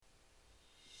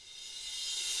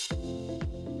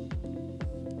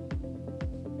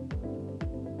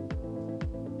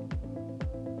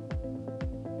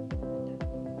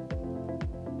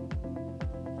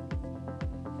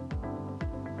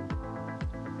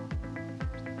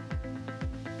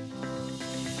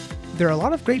There are a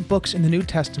lot of great books in the New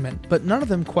Testament, but none of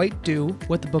them quite do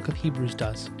what the book of Hebrews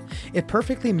does. It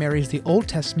perfectly marries the Old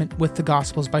Testament with the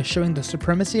Gospels by showing the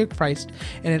supremacy of Christ,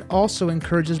 and it also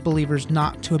encourages believers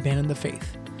not to abandon the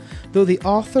faith. Though the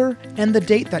author and the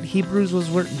date that Hebrews was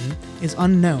written is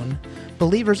unknown,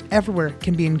 believers everywhere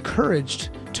can be encouraged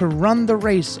to run the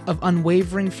race of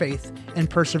unwavering faith and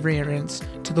perseverance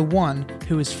to the one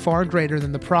who is far greater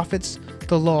than the prophets,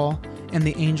 the law, and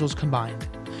the angels combined.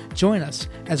 Join us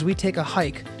as we take a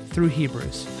hike through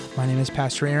Hebrews. My name is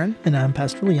Pastor Aaron. And I'm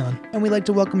Pastor Leon. And we'd like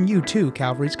to welcome you to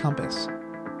Calvary's Compass.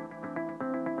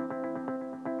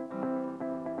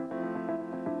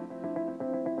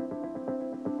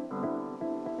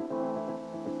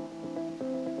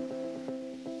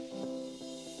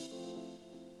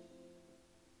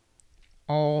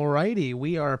 Alrighty,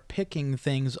 we are picking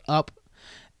things up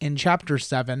in chapter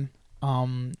 7.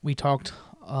 We talked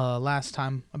last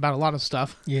time about a lot of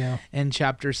stuff. Yeah. In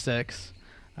chapter 6,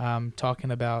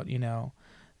 talking about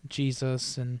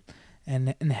Jesus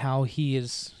and how he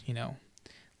is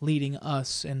leading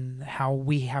us and how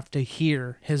we have to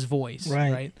hear his voice,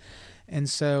 right? And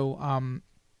so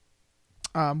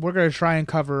we're going to try and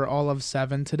cover all of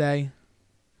 7 today,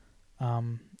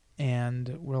 and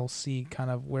we'll see kind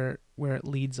of where it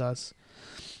leads us,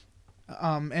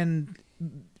 and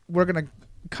we're going to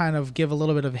kind of give a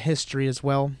little bit of history as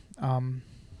well,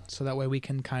 so that way we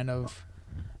can kind of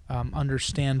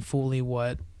understand fully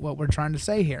what we're trying to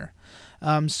say here.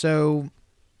 So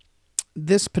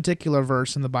this particular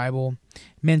verse in the Bible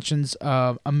mentions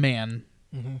a man,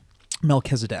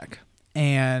 Melchizedek,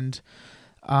 and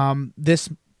this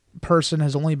person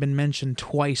has only been mentioned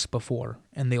twice before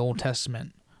in the Old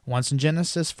Testament. Once in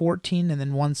Genesis 14 and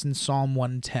then once in Psalm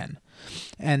 110.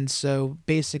 And so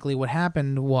basically what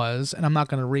happened was, and I'm not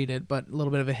going to read it, but a little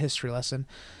bit of a history lesson.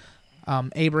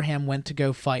 Abraham went to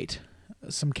go fight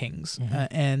some kings,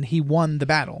 and he won the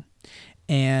battle.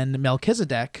 And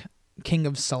Melchizedek, king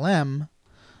of Salem,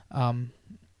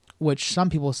 which some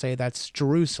people say that's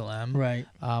Jerusalem. Right.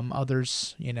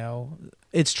 Others,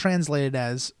 it's translated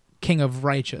as king of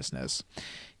righteousness.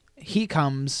 He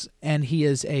comes and he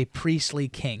is a priestly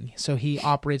king. So he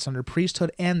operates under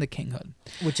priesthood and the kinghood.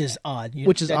 Which is odd.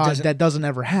 That doesn't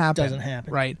ever happen. Doesn't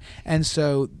happen. Right. And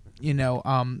so,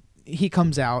 he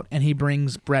comes out and he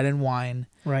brings bread and wine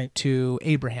to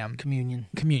Abraham. Communion.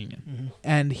 Mm-hmm.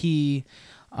 And he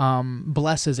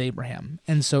blesses Abraham.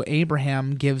 And so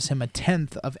Abraham gives him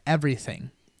 1/10 of everything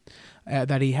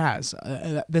that he has.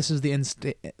 This is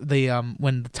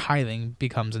when the tithing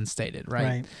becomes instated,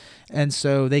 right? And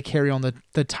so they carry on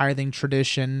the tithing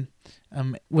tradition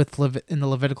in the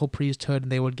Levitical priesthood,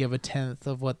 and they would give 1/10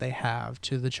 of what they have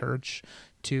to the church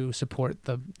to support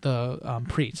the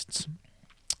priests.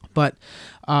 But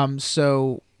I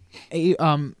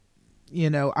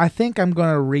think I'm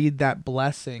going to read that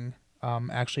blessing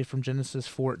actually from Genesis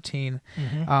 14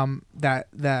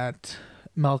 that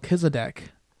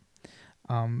Melchizedek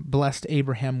blessed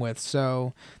Abraham with.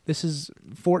 So this is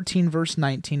 14 verse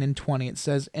 19 and 20. It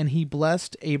says, "And he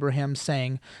blessed Abraham,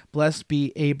 saying, Blessed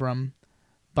be Abram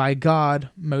by God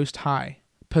Most High,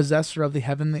 possessor of the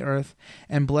heaven and the earth,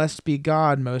 and blessed be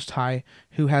God Most High,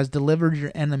 who has delivered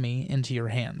your enemy into your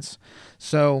hands."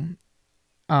 So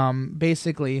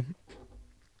basically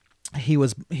he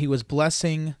was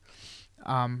blessing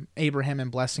Abraham and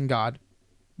blessing God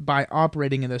by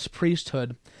operating in this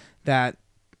priesthood that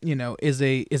is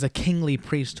a kingly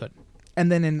priesthood.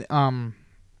 And then in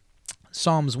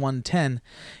Psalms 110,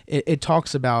 it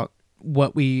talks about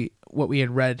what we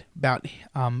had read about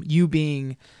you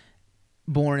being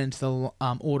born into the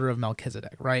order of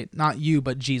Melchizedek, right? Not you,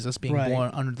 but Jesus being born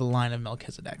under the line of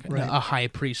Melchizedek, a high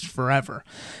priest forever.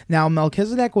 Now,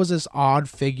 Melchizedek was this odd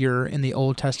figure in the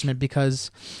Old Testament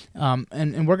because,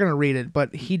 and we're going to read it,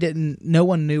 but no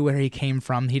one knew where he came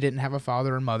from. He didn't have a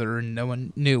father or mother, and no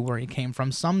one knew where he came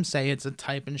from. Some say it's a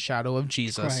type and shadow of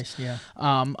Jesus. Christ, yeah.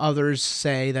 Others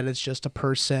say that it's just a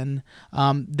person.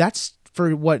 That's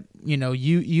for what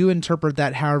you interpret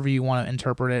that however you want to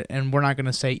interpret it, and we're not going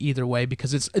to say either way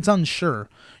because it's unsure.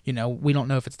 We don't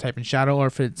know if it's type and shadow or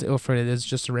if it is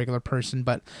just a regular person.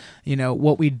 But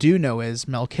what we do know is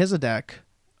Melchizedek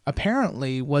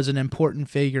apparently was an important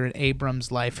figure in Abram's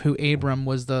life. Who Abram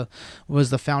was the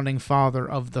founding father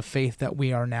of the faith that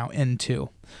we are now into,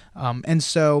 and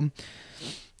so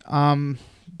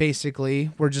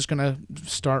basically we're just going to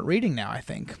start reading now. I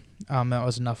think. That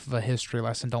was enough of a history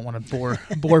lesson. Don't want to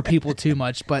bore people too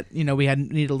much, but we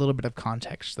need a little bit of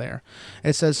context there.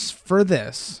 It says, "For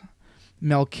this,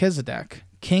 Melchizedek,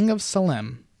 king of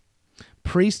Salem,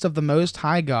 priest of the Most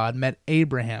High God, met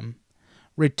Abraham,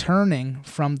 returning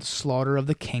from the slaughter of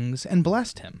the kings, and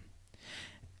blessed him.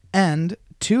 And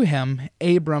to him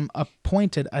Abram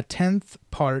appointed a tenth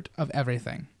part of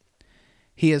everything.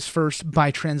 He is first, by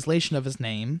translation of his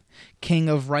name, King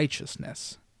of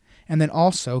Righteousness, and then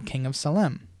also King of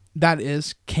Salem, that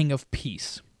is, King of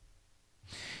Peace.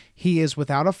 He is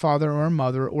without a father or a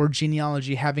mother or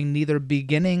genealogy, having neither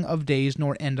beginning of days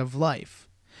nor end of life,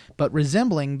 but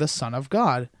resembling the Son of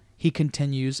God, he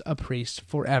continues a priest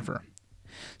forever.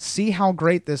 See how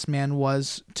great this man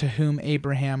was, to whom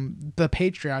Abraham the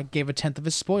patriarch gave a tenth of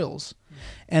his spoils.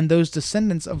 And those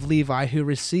descendants of Levi who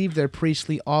received their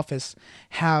priestly office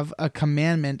have a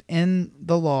commandment in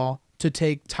the law to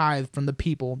take tithe from the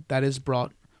people that is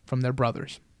brought from their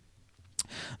brothers.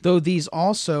 Though these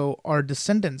also are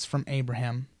descendants from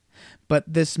Abraham, but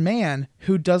this man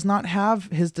who does not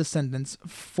have his descendants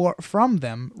from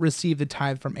them received the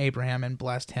tithe from Abraham and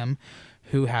blessed him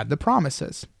who had the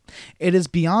promises. It is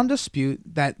beyond dispute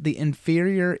that the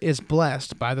inferior is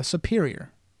blessed by the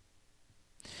superior.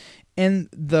 In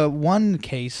the one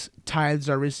case, tithes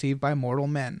are received by mortal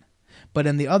men, but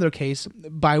in the other case,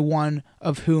 by one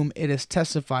of whom it is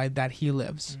testified that he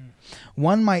lives.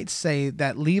 One might say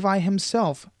that Levi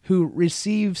himself, who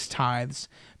receives tithes,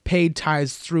 paid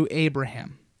tithes through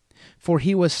Abraham, for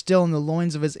he was still in the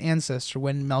loins of his ancestor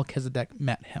when Melchizedek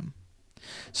met him.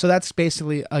 So that's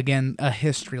basically, again, a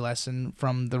history lesson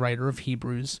from the writer of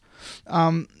Hebrews.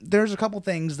 There's a couple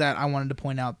things that I wanted to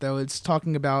point out, though. It's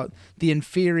talking about the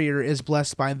inferior is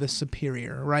blessed by the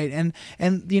superior, right? And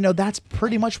that's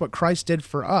pretty much what Christ did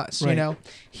for us. Right.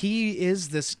 He is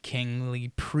this kingly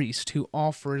priest who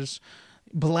offers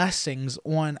blessings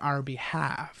on our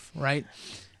behalf, right?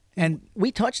 And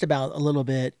we touched about a little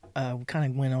bit, we kind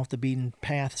of went off the beaten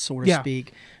path, so to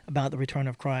speak, about the return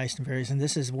of Christ and various, and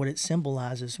this is what it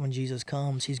symbolizes when Jesus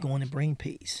comes. He's going to bring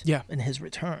peace in his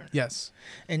return. Yes.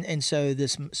 And so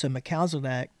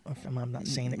Melchizedek, if I'm not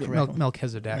saying it correctly.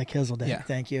 Melchizedek,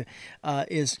 thank you,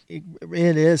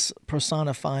 it is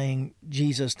personifying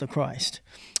Jesus the Christ.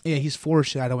 Yeah, he's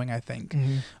foreshadowing, I think,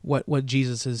 what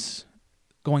Jesus is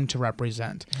going to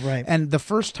represent. Right. And the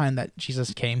first time that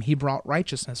Jesus came, he brought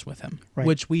righteousness with him,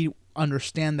 which we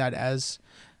understand that as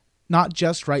not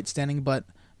just right standing, but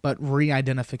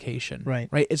re-identification. Right.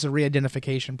 It's a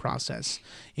re-identification process.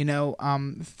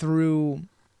 Through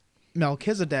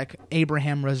Melchizedek,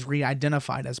 Abraham was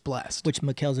re-identified as blessed. Which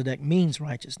Melchizedek means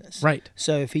righteousness. Right.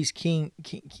 So if he's king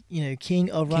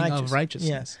of righteousness.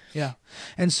 Yes. Yeah.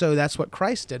 And so that's what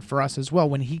Christ did for us as well.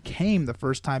 When he came the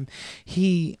first time,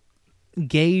 he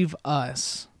gave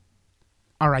us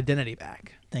our identity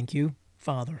back. Thank you,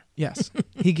 Father. Yes.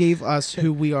 He gave us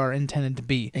who we are intended to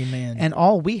be. Amen. And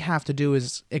all we have to do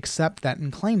is accept that and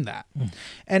claim that.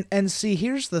 And see,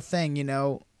 here's the thing,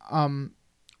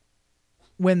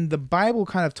 when the Bible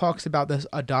kind of talks about this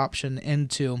adoption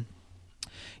into,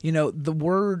 the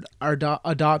word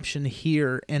adoption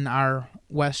here in our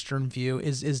Western view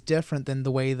is different than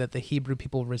the way that the Hebrew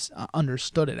people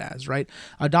understood it as, right?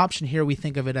 Adoption here, we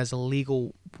think of it as a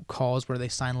legal cause where they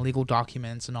sign legal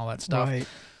documents and all that stuff. Right.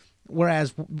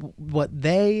 Whereas what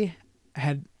they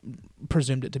had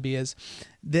presumed it to be is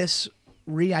this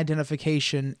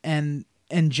re-identification and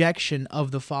injection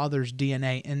of the Father's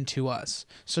DNA into us.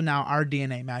 So now our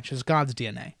DNA matches God's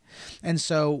DNA. And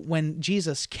so when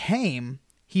Jesus came,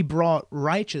 he brought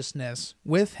righteousness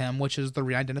with him, which is the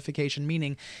re-identification,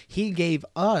 meaning he gave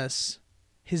us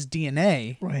his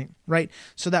DNA. Right?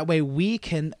 So that way we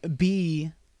can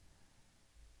be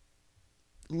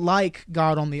like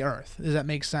God on the earth. Does that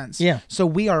make sense? Yeah. So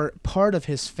we are part of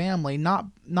his family,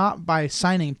 not by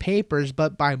signing papers,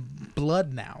 but by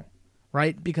blood now.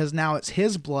 Right? Because now it's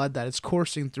his blood that is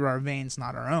coursing through our veins,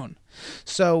 not our own.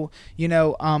 So,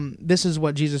 this is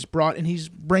what Jesus brought, and he's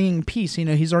bringing peace.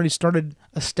 He's already started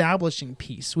establishing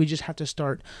peace. We just have to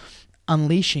start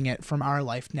unleashing it from our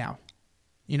life now.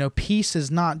 Peace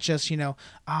is not just,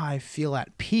 I feel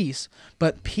at peace,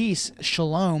 but peace,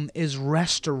 shalom, is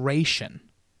restoration.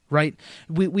 Right?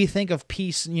 We think of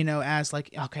peace, as like,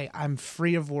 okay, I'm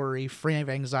free of worry, free of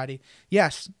anxiety.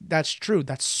 Yes, that's true.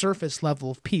 That's surface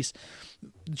level of peace.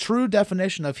 The true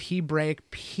definition of Hebraic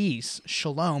peace,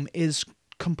 shalom, is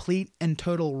complete and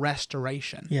total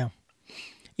restoration. Yeah.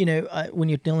 When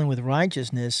you're dealing with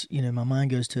righteousness, my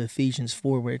mind goes to Ephesians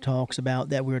 4, where it talks about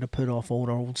that we're to put off our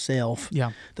old self,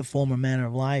 the former manner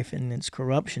of life and its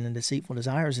corruption and deceitful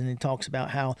desires. And it talks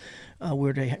about how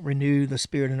we're to renew the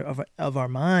spirit of our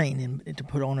mind and to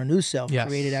put on a new self,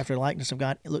 created after the likeness of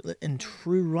God in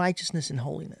true righteousness and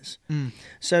holiness.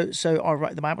 So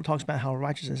the Bible talks about how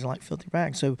righteousness is like filthy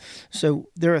rags. So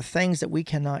there are things that we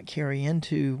cannot carry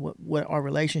into what our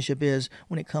relationship is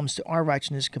when it comes to our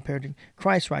righteousness compared to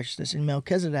Christ's righteousness. And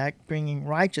Melchizedek bringing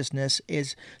righteousness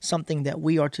is something that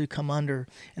we are to come under.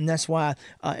 And that's why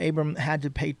Abram had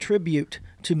to pay tribute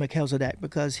to Melchizedek,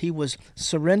 because he was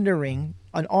surrendering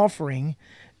an offering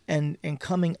and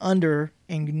coming under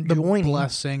and the joining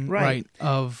blessing, right?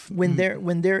 Of when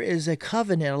there is a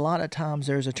covenant, a lot of times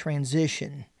there's a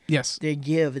transition. Yes, they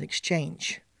give an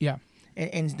exchange. Yeah,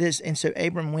 and so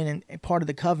Abram went in part of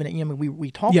the covenant. You know,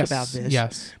 we talked about this.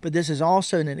 Yes, but this is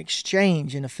also an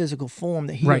exchange in a physical form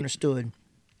that he understood.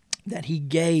 That he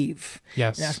gave.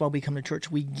 Yes. And that's why we come to church.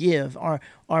 We give our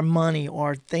money,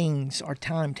 our things, our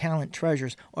time, talent,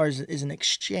 treasures, or is an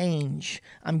exchange.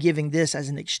 I'm giving this as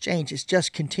an exchange. It's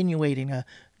just continuating a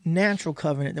natural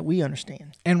covenant that we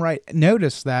understand. And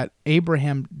notice that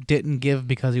Abraham didn't give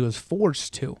because he was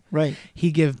forced to. Right.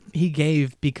 He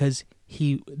gave because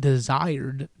he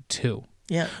desired to.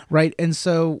 Yeah. Right. And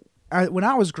so when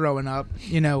I was growing up,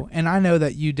 you know, and I know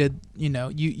that you did, you know,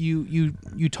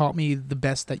 you taught me the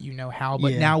best that you know how,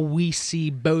 but now we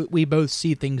both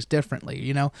see things differently.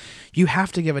 You know, you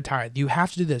have to give a tithe, you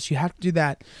have to do this, you have to do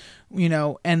that, you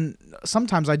know, and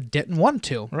sometimes I didn't want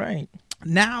to. Right.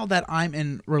 Now that I'm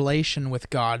in relation with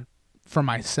God for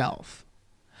myself,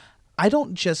 I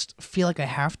don't just feel like I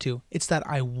have to. It's that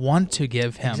I want to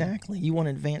give him. Exactly. You want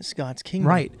to advance God's kingdom.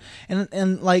 Right.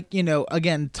 And like, you know,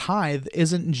 again, tithe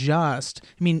isn't just,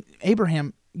 I mean,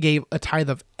 Abraham gave a tithe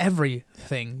of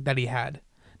everything that he had,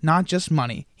 not just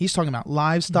money. He's talking about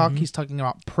livestock. He's talking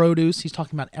about produce. He's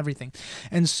talking about everything.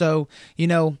 And so, you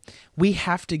know, we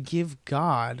have to give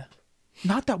God,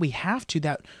 not that we have to,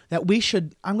 that we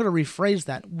should, I'm going to rephrase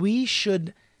that. We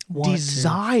should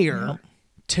desire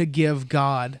to give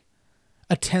God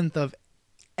a tenth of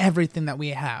everything that we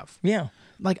have. Yeah.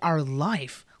 Like our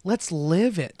life. Let's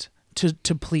live it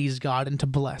to please God and to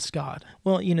bless God.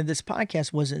 Well, you know, this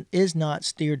podcast is not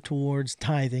steered towards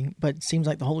tithing, but it seems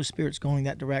like the Holy Spirit's going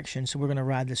that direction, so we're going to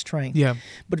ride this train. Yeah.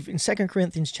 But in 2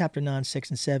 Corinthians chapter 9, 6,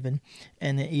 and 7,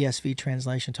 and the ESV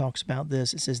translation talks about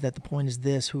this, it says that the point is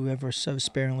this: whoever sows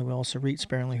sparingly will also reap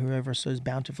sparingly. Whoever sows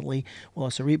bountifully will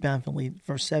also reap bountifully.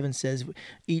 Verse 7 says,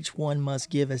 each one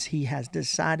must give as he has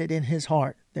decided in his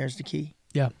heart. There's the key.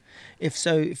 Yeah.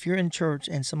 If you're in church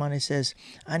and somebody says,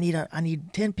 I need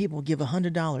 10 people to give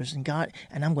 $100, and God,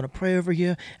 and I'm going to pray over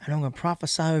you, and I'm going to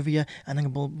prophesy over you, and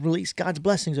I'm going to release God's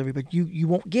blessings over you, but you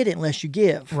won't get it unless you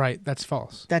give. Right. That's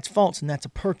false. That's false, and that's a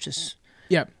purchase.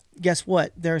 Yeah. Guess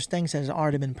what? There's things that has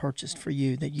already been purchased for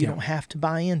you that you don't have to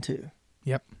buy into.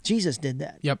 Yep. Jesus did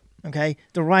that. Yep. Okay?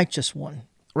 The righteous one.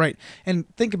 Right.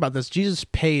 And think about this. Jesus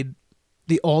paid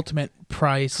the ultimate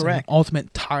price, correct, and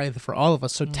ultimate tithe for all of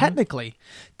us. So technically,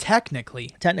 if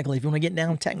you want to get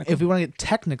down technical, if we want to get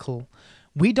technical,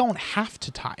 we don't have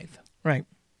to tithe. Right.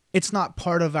 It's not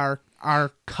part of our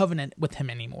covenant with him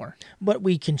anymore. But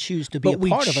we can choose to be a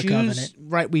part of a covenant.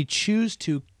 Right. We choose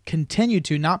to continue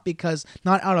to, not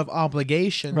out of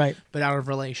obligation, right, but out of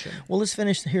relation. Well, let's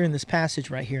finish here in this passage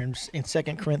right here in 2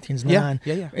 Corinthians 9.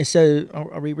 Yeah. So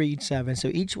I'll reread 7. So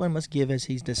each one must give as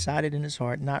he's decided in his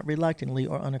heart, not reluctantly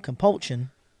or under compulsion,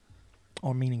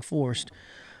 or meaning forced,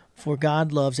 for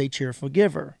God loves a cheerful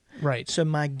giver. Right. So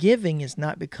my giving is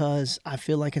not because I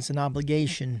feel like it's an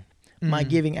obligation. My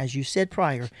giving, as you said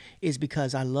prior, is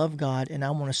because I love God and I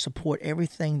want to support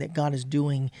everything that God is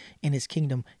doing in his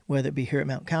kingdom, whether it be here at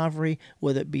Mount Calvary,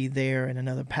 whether it be there in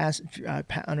another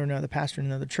under another pastor in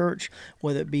another church,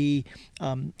 whether it be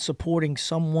supporting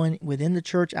someone within the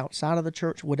church, outside of the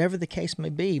church, whatever the case may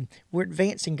be, we're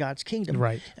advancing God's kingdom.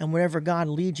 Right. And wherever God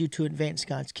leads you to advance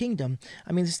God's kingdom,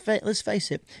 I mean, let's face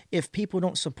it, if people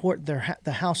don't support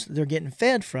the house that they're getting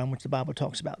fed from, which the Bible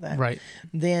talks about that, right,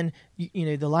 then you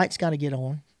know the lights got to get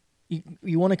on.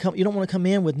 You want to come. You don't want to come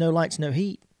in with no lights, no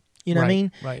heat. You know what I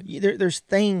mean? Right. There's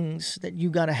things that you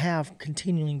got to have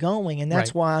continually going, and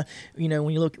that's why when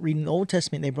you look reading the Old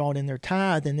Testament, they brought in their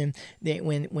tithe, and then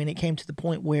when it came to the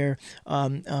point where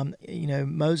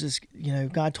Moses,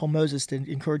 God told Moses to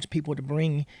encourage people to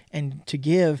bring and to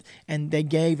give, and they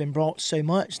gave and brought so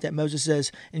much that Moses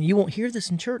says, and you won't hear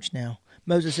this in church now.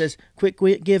 Moses says,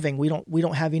 "Quit giving. We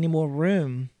don't have any more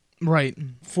room." Right.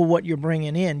 For what you're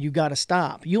bringing in, you got to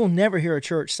stop. You'll never hear a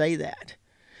church say that.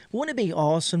 Wouldn't it be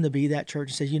awesome to be that church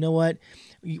that says, you know what,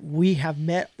 we have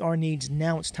met our needs.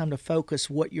 Now it's time to focus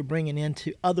what you're bringing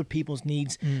into other people's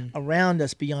needs around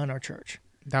us beyond our church.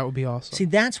 That would be awesome. See,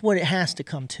 that's what it has to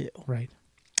come to. Right.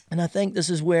 And I think this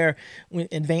is where, when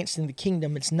advancing the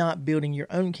kingdom, it's not building your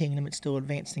own kingdom, it's still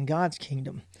advancing God's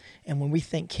kingdom. And when we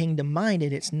think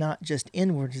kingdom-minded, it's not just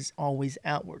inwards, it's always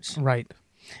outwards. Right.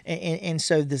 And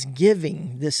so this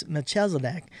giving, this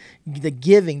Melchizedek, the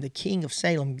king of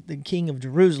Salem, the king of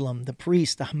Jerusalem, the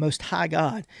priest, the most high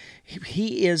God,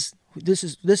 he is This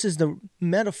is the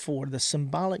metaphor, the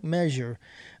symbolic measure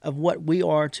of what we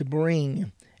are to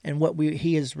bring and what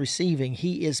he is receiving.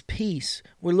 He is peace.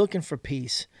 We're looking for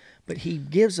peace, but he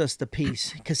gives us the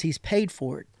peace because he's paid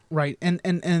for it. Right. And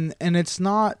it's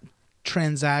not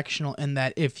transactional in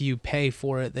that if you pay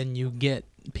for it, then you get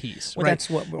peace. Well, right? That's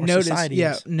what our society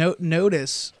is.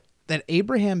 Notice that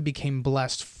Abraham became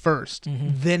blessed first,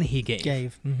 then he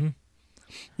gave.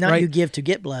 Not right? You give to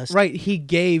get blessed. Right. He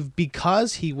gave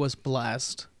because he was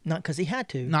blessed. Not because he had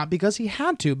to. Not because he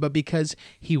had to, but because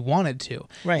he wanted to.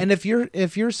 Right. And if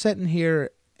you're sitting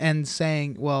here and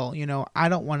saying, well, I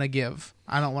don't want to give.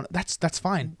 I don't want. That's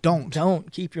fine.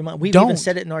 Don't keep your money. We've even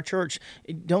said it in our church.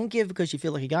 Don't give because you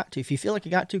feel like you got to. If you feel like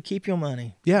you got to, keep your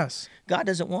money. Yes. God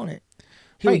doesn't want it.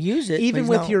 He'll use it even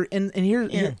with your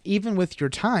even with your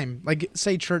time. Like,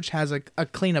 say church has a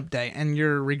cleanup day and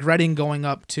you're regretting going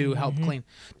up to help clean.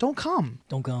 Don't come.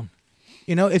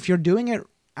 If you're doing it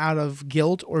out of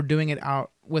guilt or doing it out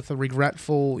with a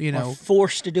regretful, or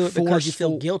forced to do it because you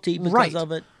feel guilty because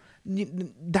of it.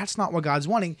 That's not what God's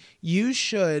wanting. You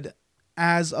should,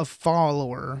 as a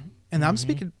follower, and I'm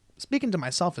speaking to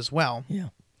myself as well.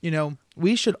 Yeah.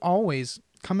 We should always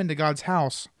come into God's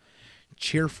house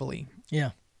cheerfully.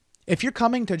 Yeah. If you're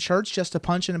coming to church just to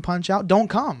punch in and punch out, don't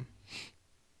come.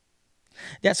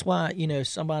 That's why,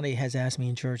 somebody has asked me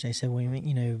in church, they said, well,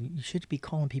 you should be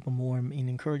calling people more and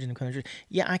encouraging them to come to church.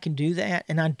 Yeah, I can do that,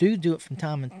 and I do it from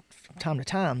time to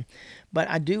time, but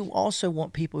I do also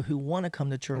want people who want to come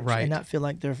to church and not feel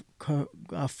like they're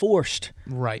forced,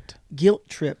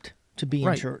 guilt-tripped to be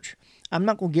in church. I'm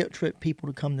not going to guilt-trip people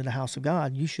to come to the house of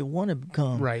God. You should want to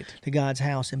come to God's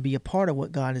house and be a part of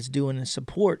what God is doing and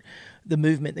support the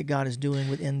movement that God is doing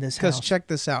within this house. Because check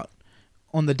this out.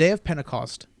 On the day of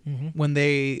Pentecost, when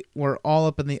they were all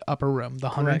up in the upper room, the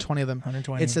 120 of them,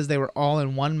 it says they were all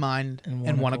in one mind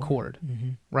and one accord,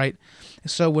 right?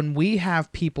 So when we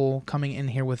have people coming in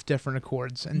here with different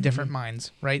accords and different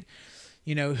minds, right?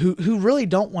 Who really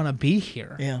don't want to be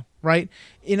here, right?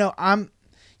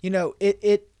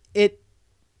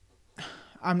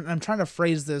 I'm trying to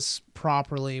phrase this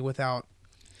properly without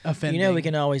offending. We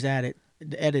can always edit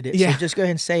it. Yeah. So just go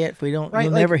ahead and say it. If we don't, you'll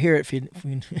never hear it.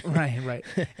 Right.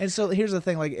 And so here's the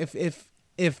thing: like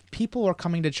if people are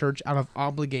coming to church out of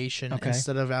obligation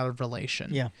instead of out of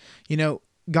relation,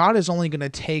 God is only going to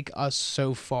take us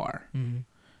so far.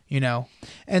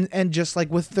 And just like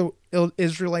with the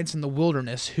Israelites in the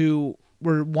wilderness who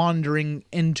were wandering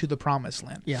into the promised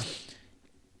land,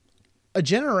 a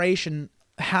generation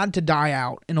had to die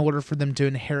out in order for them to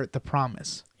inherit the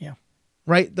promise. Yeah.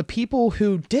 Right? The people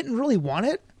who didn't really want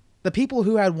it, the people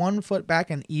who had one foot back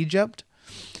in Egypt,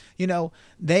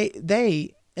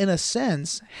 they in a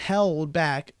sense held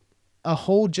back a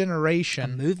whole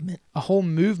generation, a whole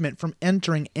movement from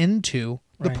entering into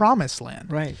the promised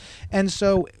land. Right. And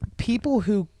so people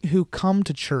who come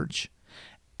to church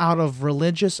out of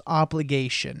religious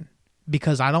obligation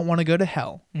because I don't want to go to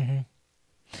hell,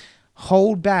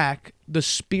 hold back the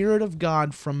Spirit of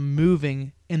God from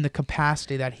moving in the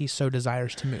capacity that he so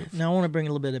desires to move. Now, I want to bring a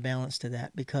little bit of balance to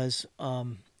that because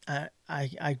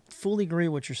I fully agree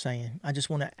with what you're saying. I just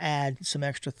want to add some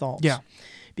extra thoughts. Yeah.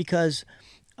 Because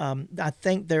I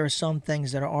think there are some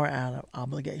things that are out of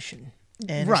obligation.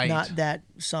 And it's not that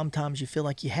sometimes you feel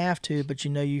like you have to, but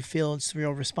you feel it's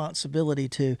real responsibility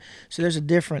to. So there's a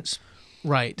difference.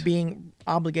 Right. Being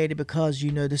obligated because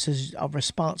this is a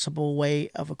responsible way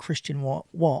of a Christian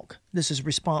walk. This is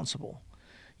responsible.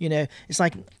 It's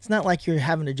not like you're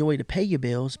having a joy to pay your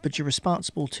bills, but you're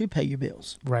responsible to pay your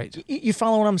bills. Right. You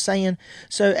follow what I'm saying?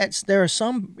 So there are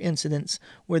some incidents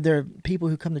where there are people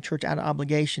who come to church out of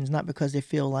obligations, not because they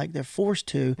feel like they're forced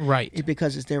to. Right. It's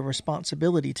because it's their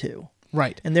responsibility to.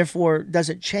 Right. And therefore,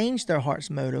 doesn't change their heart's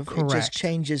motive. Correct. It just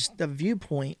changes the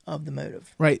viewpoint of the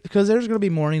motive. Right. Because there's going to be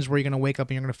mornings where you're going to wake up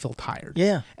and you're going to feel tired.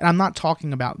 Yeah. And I'm not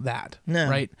talking about that. No.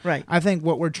 Right. Right. I think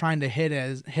what we're trying to hit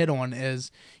on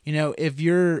is, if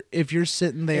you're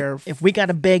sitting there, if we got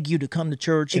to beg you to come to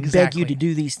church and beg you to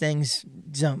do these things,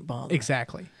 don't bother.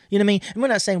 Exactly. You know what I mean? And we're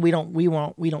not saying we don't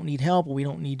need help or we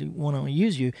don't need to want to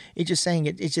use you. It's just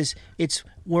saying it's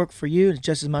work for you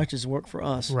just as much as work for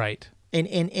us. Right. And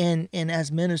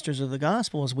as ministers of the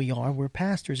gospel as we're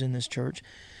pastors in this church,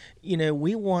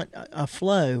 we want a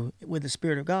flow with the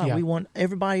Spirit of God. Yeah. We want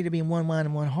everybody to be in one mind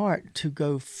and one heart to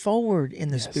go forward in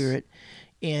the Spirit.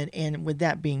 And with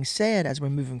that being said, as we're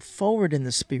moving forward in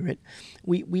the Spirit,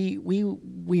 we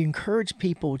encourage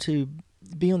people to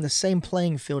be on the same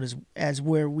playing field as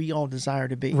where we all desire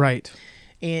to be. Right.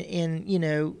 And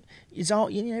it's all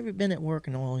ever been at work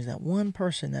and always that one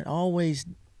person that always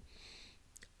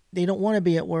they don't want to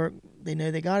be at work. They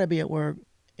know they got to be at work,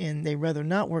 and they rather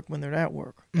not work when they're at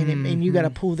work, and you got to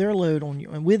pull their load on you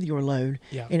and with your load,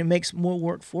 and it makes more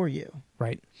work for you.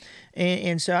 Right.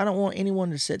 And so I don't want anyone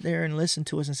to sit there and listen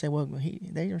to us and say, well,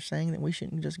 they are saying that we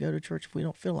shouldn't just go to church if we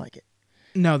don't feel like it.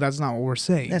 No, that's not what we're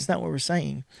saying. That's not what we're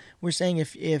saying. We're saying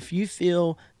if you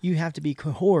feel you have to be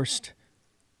coerced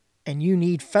and you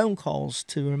need phone calls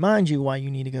to remind you why you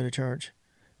need to go to church,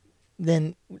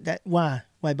 then why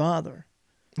bother?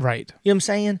 Right. You know what I'm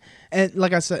saying? And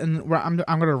like I said, and I'm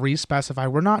going to re-specify,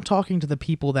 we're not talking to the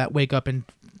people that wake up and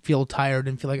feel tired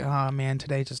and feel like, oh man,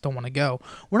 today I just don't want to go.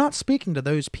 We're not speaking to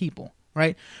those people,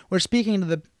 right? We're speaking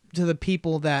to the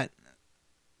people that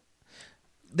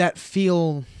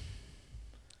feel.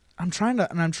 I'm trying to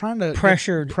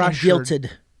pressured, and guilted.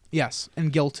 Yes,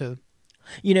 and guilted.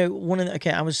 You know,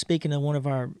 I was speaking to one of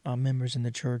our members in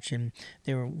the church, and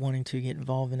they were wanting to get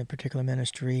involved in a particular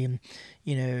ministry, and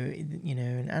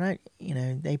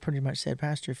they pretty much said,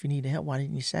 Pastor, if you need help, why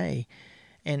didn't you say?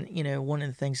 And, one of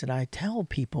the things that I tell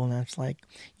people, and that's like,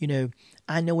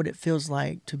 I know what it feels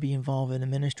like to be involved in a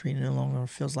ministry, and it no longer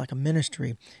feels like a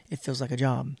ministry. It feels like a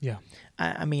job. Yeah.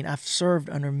 I mean, I've served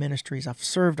under ministries. I've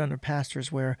served under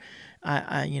pastors where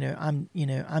I'm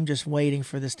just waiting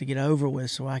for this to get over with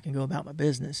so I can go about my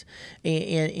business.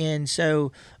 And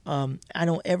so I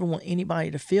don't ever want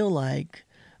anybody to feel like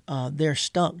they're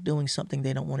stuck doing something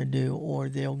they don't want to do, or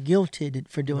they're guilted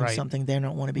for doing something they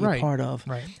don't want to be a part of.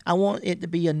 Right. I want it to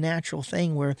be a natural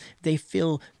thing where they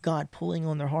feel God pulling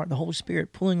on their heart, the Holy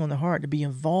Spirit pulling on their heart to be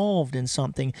involved in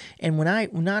something. And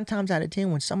 9 times out of 10,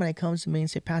 when somebody comes to me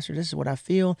and say, Pastor, this is what I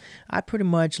feel, I pretty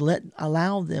much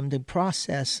allow them to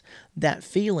process that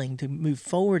feeling, to move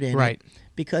forward in it.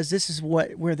 Because this is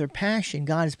where their passion,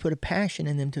 God has put a passion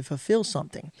in them to fulfill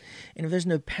something. And if there's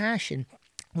no passion,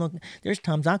 look, there's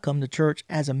times I come to church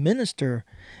as a minister,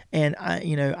 and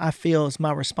I feel it's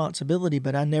my responsibility,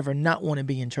 but I never not want to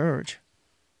be in church.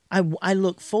 I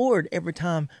look forward every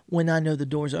time when I know the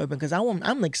doors are open, because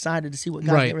I'm excited to see what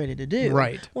God's getting ready to do.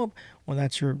 Right. Well,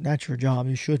 that's your job.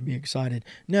 You should be excited.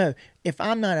 No, if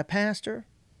I'm not a pastor,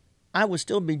 I would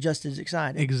still be just as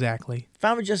excited. Exactly. If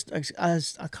I was just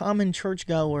a common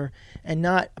churchgoer and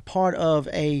not a part of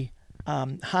a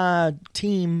high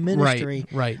team ministry,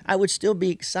 I would still be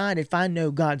excited if I know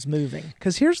God's moving.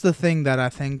 Because here's the thing that I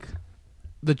think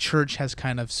the church has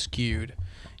kind of skewed,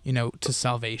 to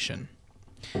salvation.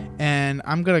 And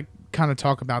I'm going to kind of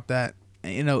talk about that.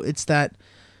 It's that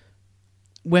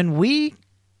when we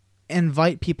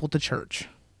invite people to church,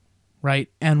 right,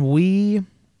 and we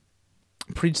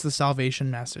preach the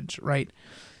salvation message, right,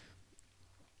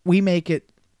 we make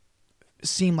it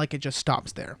seem like it just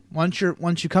stops there. Once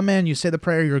you come in, you say the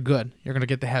prayer, you're good. You're going to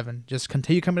get to heaven. Just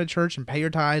continue coming to church and pay your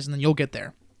tithes, and then you'll get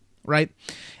there, right?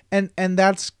 And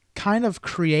that's kind of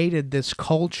created this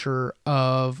culture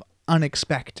of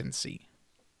unexpectancy.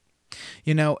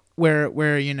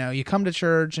 Where you come to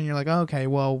church and you're like, oh, okay,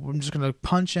 well, I'm just going to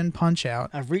punch in, punch out.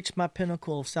 I've reached my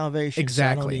pinnacle of salvation.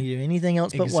 Exactly. So I don't need to do anything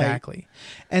else but wait. Exactly.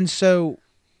 And so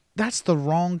that's the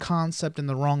wrong concept and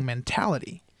the wrong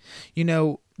mentality.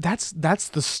 That's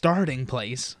the starting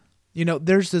place.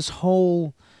 There's this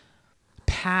whole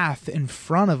path in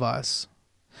front of us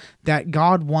that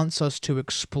God wants us to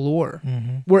explore.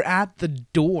 Mm-hmm. We're at the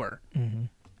door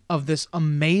of this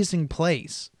amazing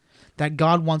place that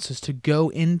God wants us to go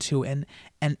into and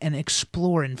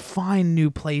explore and find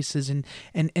new places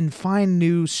and find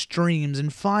new streams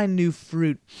and find new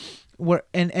fruit.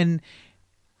 And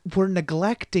we're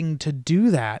neglecting to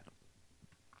do that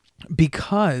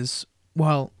because,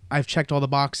 well, I've checked all the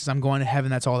boxes, I'm going to heaven,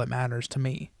 that's all that matters to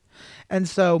me. And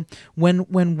so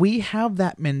when we have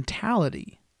that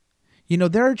mentality,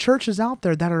 there are churches out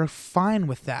there that are fine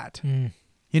with that,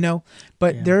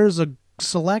 but there's a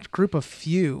select group of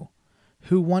few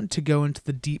who want to go into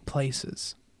the deep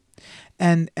places.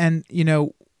 And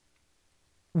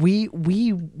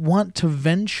we want to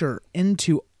venture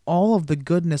into all of the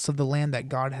goodness of the land that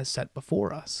God has set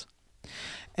before us.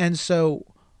 And so,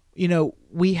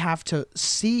 we have to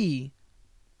see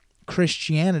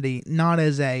Christianity not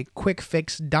as a quick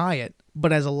fix diet,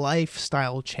 but as a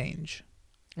lifestyle change.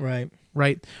 Right.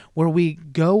 Where we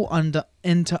go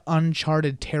into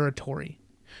uncharted territory,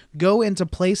 go into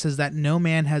places that no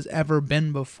man has ever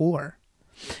been before,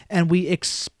 and we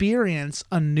experience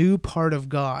a new part of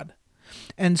God.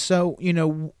 And so,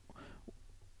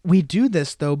 we do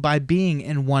this, though, by being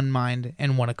in one mind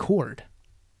and one accord.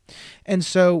 And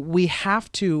so we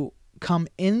have to come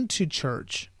into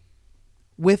church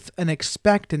with an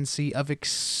expectancy of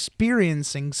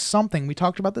experiencing something. We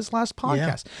talked about this last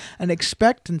podcast. An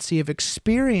expectancy of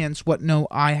experience what no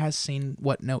eye has seen,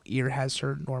 what no ear has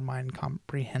heard, nor mind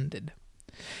comprehended.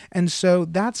 And so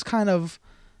that's kind of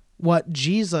what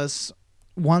Jesus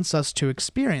wants us to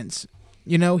experience.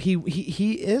 You know, he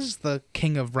is the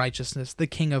King of righteousness, the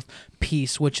King of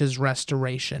peace, which is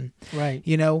restoration. Right.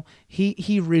 You know,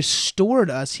 he restored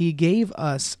us. He gave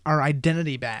us our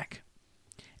identity back.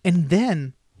 And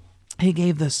then he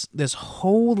gave this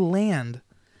whole land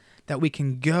that we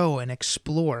can go and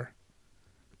explore.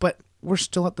 But we're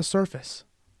still at the surface.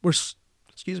 We're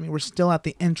still at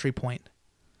the entry point.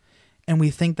 And we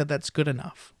think that that's good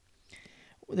enough.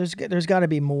 There's got to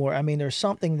be more. I mean, there's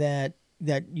something that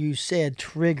you said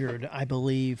triggered, I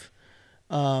believe,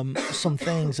 some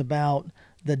things about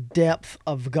the depth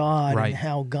of God and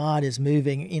how God is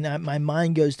moving. You know, my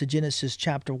mind goes to Genesis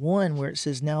chapter 1, where it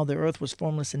says, "Now the earth was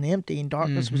formless and empty, and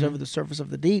darkness was over the surface of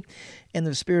the deep, and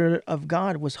the Spirit of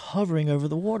God was hovering over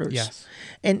the waters." Yes.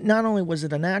 And not only was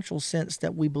it a natural sense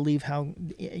that we believe how,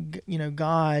 you know,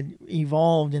 God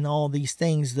evolved in all these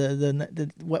things,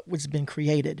 the what was been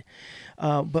created,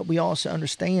 but we also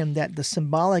understand that the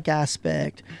symbolic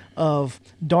aspect of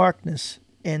darkness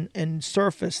and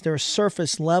surface, there are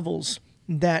surface levels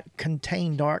that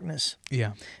contain darkness.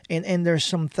 Yeah. And there's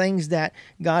some things that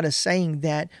God is saying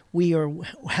that we are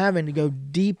having to go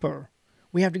deeper.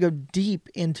 We have to go deep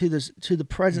into the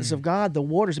presence of God, the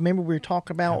waters. Remember, we were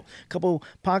talking about a couple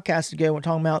podcasts ago, we're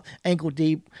talking about ankle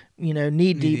deep, you know,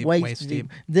 knee deep, waist deep.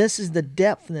 This is the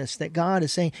depthness that God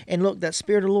is saying. And look, that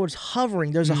Spirit of the Lord is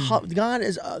hovering. There's God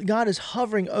is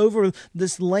hovering over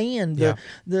this land.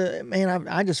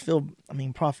 I just feel,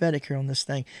 prophetic here on this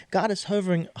thing. God is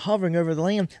hovering over the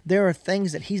land. There are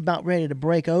things that He's about ready to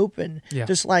break open. Yeah.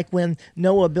 Just like when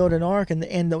Noah built an ark and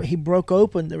he broke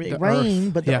open the rain,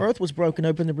 earth. But the earth was broken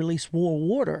open to release more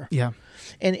water. Yeah.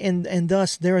 And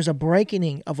thus there is a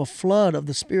breaking of a flood of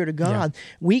the Spirit of God. Yeah.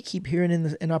 We keep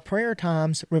hearing in our prayer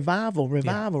times, revival.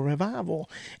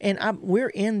 And we're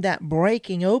in that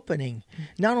breaking opening.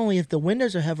 Not only if the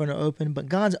windows of heaven are open, but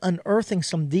God's unearthing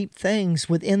some deep things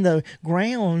within the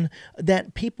ground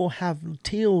that people have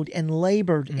tilled and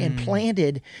labored and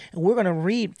planted. And we're going to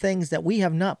read things that we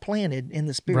have not planted in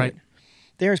the Spirit. Right.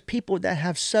 There's people that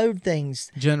have sowed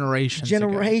things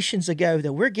generations ago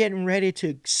that we're getting ready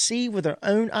to see with our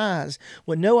own eyes,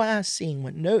 what no eye has seen,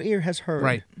 what no ear has heard.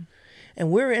 Right.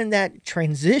 And we're in that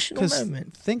transitional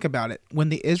moment. Think about it. When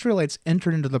the Israelites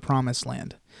entered into the Promised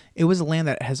Land, it was a land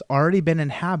that has already been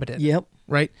inhabited. Yep.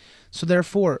 Right? So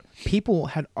therefore, people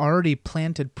had already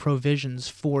planted provisions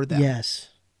for them. Yes.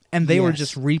 And they were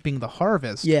just reaping the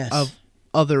harvest of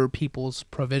other people's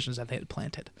provisions that they had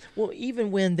planted. Well,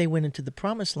 even when they went into the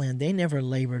Promised Land, they never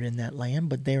labored in that land,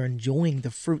 but they're enjoying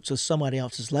the fruits of somebody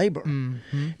else's labor.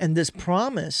 Mm-hmm. And this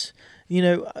promise, you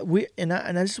know,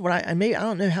 this is what I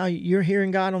don't know how you're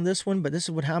hearing God on this one, but this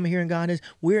is how I'm hearing God is.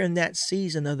 We're in that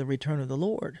season of the return of the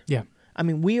Lord. Yeah. I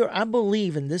mean, I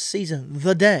believe in this season,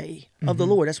 the day of the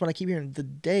Lord. That's what I keep hearing, the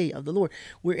day of the Lord.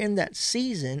 We're in that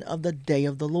season of the day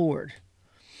of the Lord.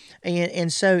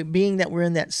 And so, being that we're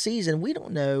in that season, we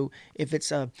don't know if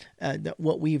it's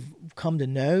what we've come to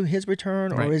know, His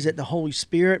return, or is it the Holy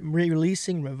Spirit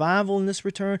releasing revival in this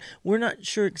return? We're not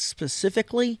sure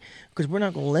specifically, because we're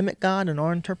not going to limit God in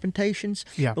our interpretations,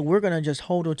 but we're going to just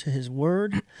hold on to His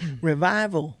Word.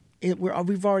 Revival,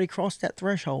 we've already crossed that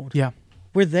threshold. Yeah.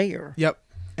 We're there. Yep.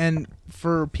 And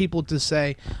for people to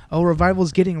say, oh,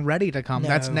 revival's getting ready to come,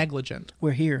 that's negligent.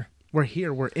 We're here. We're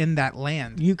here. We're in that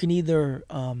land. You can either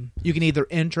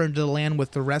enter into the land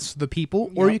with the rest of the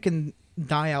people, or you can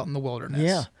die out in the wilderness.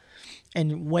 Yeah,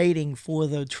 and waiting for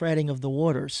the treading of the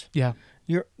waters. Yeah,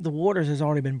 the waters has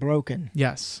already been broken.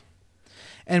 Yes,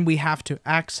 and we have to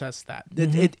access that.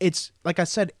 It's like I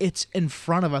said, it's in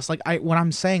front of us. Like when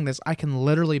I'm saying this, I can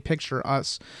literally picture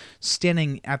us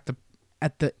standing at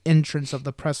the entrance of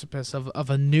the precipice of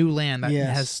a new land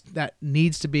that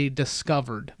needs to be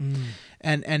discovered,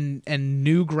 and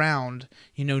new ground,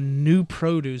 you know, new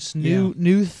produce,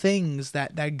 new things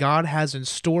that God has in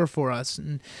store for us,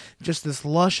 and just this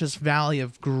luscious valley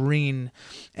of green,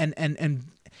 and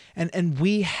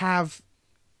we have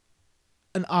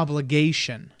an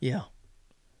obligation,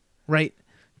 right,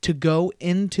 to go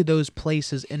into those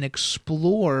places and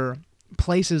explore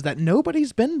places that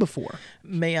nobody's been before.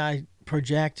 May I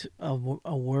project a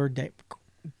word that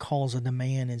calls a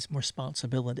demand is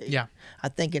responsibility. Yeah. I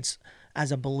think it's,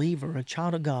 as a believer, a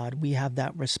child of God, we have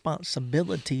that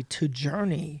responsibility to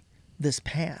journey this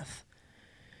path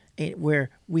where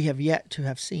we have yet to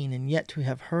have seen and yet to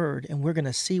have heard, and we're going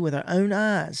to see with our own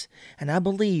eyes. And I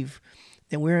believe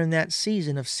that we're in that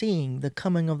season of seeing the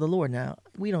coming of the Lord. Now,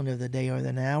 we don't know the day or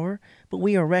the hour, but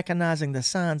we are recognizing the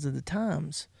signs of the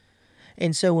times.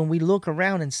 And so when we look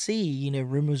around and see,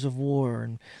 rumors of war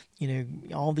and,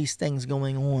 all these things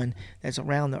going on that's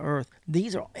around the earth,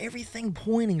 these are everything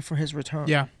pointing for his return.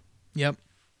 Yeah. Yep.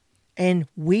 And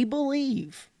we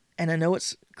believe, and I know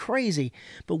it's crazy,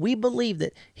 but we believe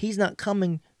that he's not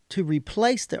coming to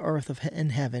replace the earth in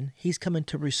heaven. He's coming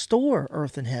to restore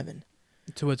earth and heaven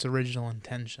to its original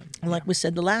intention. And like we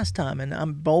said the last time, and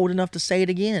I'm bold enough to say it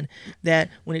again, that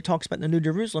when it talks about the New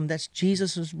Jerusalem, that's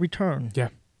Jesus' return. Yeah.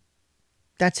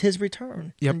 That's his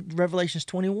return. Yep. In Revelations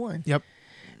 21. Yep.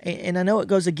 And I know it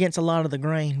goes against a lot of the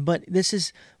grain, but this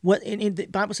is what the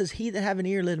Bible says, he that have an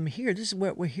ear, let him hear. This is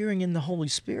what we're hearing in the Holy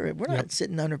Spirit. We're not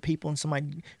sitting under people and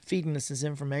somebody feeding us this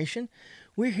information.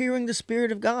 We're hearing the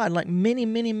Spirit of God like many,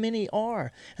 many, many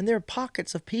are. And there are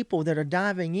pockets of people that are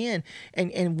diving in,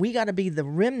 and we got to be the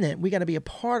remnant. We got to be a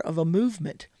part of a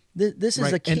movement. This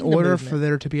is a kingdom In order movement. for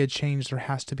there to be a change, there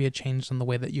has to be a change in the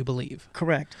way that you believe.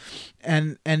 Correct.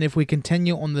 And if we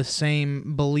continue on the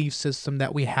same belief system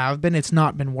that we have been, it's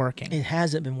not been working. It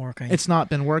hasn't been working. It's not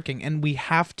been working, and we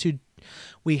have to.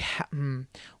 Say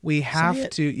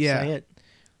it.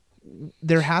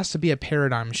 There has to be a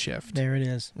paradigm shift. There it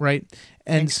is. Right?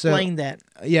 And explain that.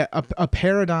 Yeah, a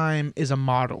paradigm is a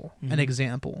model, an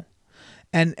example.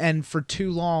 And for too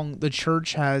long, the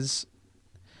church has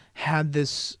had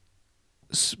this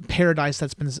paradigm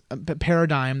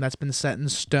that's been set in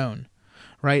stone,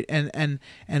 right? And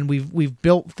we've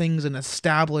built things and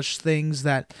established things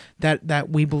that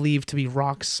we believe to be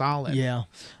rock solid. Yeah.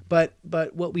 But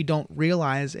what we don't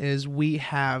realize is we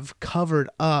have covered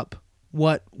up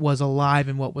what was alive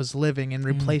and what was living and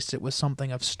replaced it with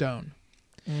something of stone.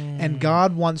 And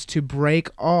God wants to break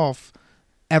off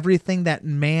everything that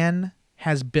man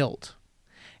has built.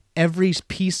 Every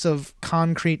piece of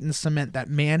concrete and cement that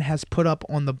man has put up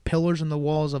on the pillars and the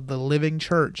walls of the living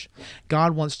church,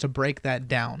 God wants to break that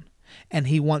down. And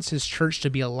he wants his church to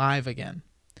be alive again.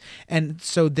 And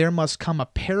so there must come a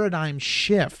paradigm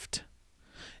shift,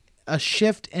 a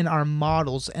shift in our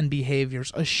models and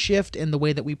behaviors, a shift in the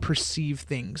way that we perceive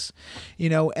things.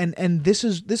 And this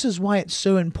is why it's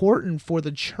so important for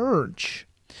the church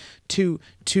to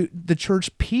the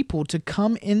church people to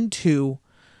come into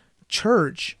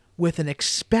church with an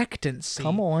expectancy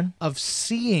of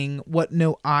seeing what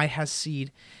no eye has seen,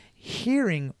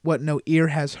 hearing what no ear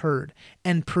has heard,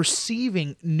 and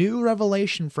perceiving new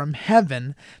revelation from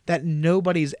heaven that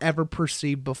nobody's ever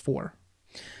perceived before.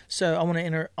 So I want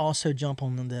to also jump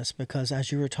on this, because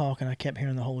as you were talking, I kept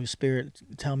hearing the Holy Spirit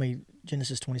tell me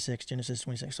Genesis 26.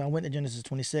 So I went to Genesis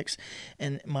 26,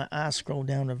 and my eyes scrolled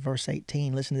down to verse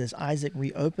 18. Listen to this. Isaac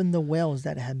reopened the wells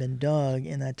that had been dug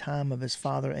in the time of his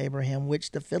father Abraham,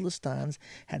 which the Philistines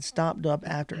had stopped up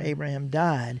after Abraham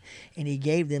died, and he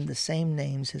gave them the same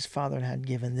names his father had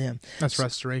given them. That's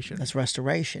restoration. That's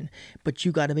restoration. But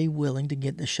you got to be willing to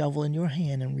get the shovel in your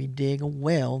hand and redig a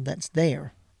well that's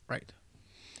there. Right.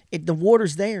 The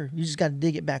water's there. You just got to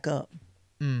dig it back up.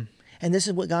 Mm. And this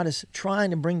is what God is trying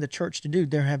to bring the church to do.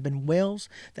 There have been wells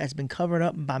that's been covered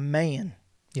up by man.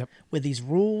 Yep. With these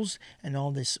rules and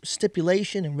all this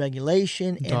stipulation and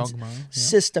regulation Dogma, and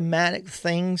systematic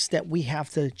things that we have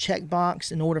to check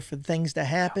box in order for things to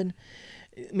happen.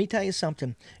 Yeah. Let me tell you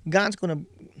something. I'm going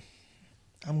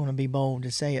to be bold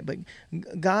to say it, but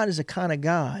God is a kind of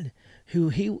God who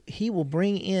he will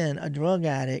bring in a drug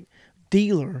addict,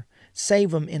 dealer,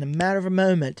 save them in a matter of a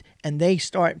moment, and they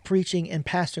start preaching and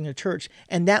pastoring a church.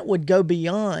 And that would go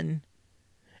beyond,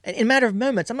 in a matter of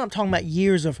moments. I'm not talking about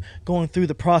years of going through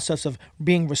the process of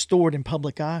being restored in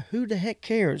public eye. Who the heck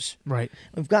cares? Right.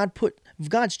 If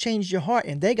God's changed your heart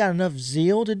and they got enough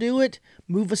zeal to do it,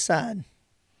 move aside.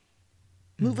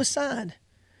 Move aside.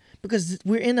 Because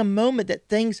we're in a moment that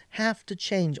things have to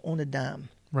change on a dime.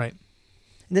 Right.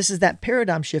 This is that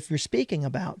paradigm shift you're speaking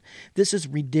about. This is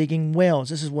redigging wells.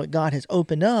 This is what God has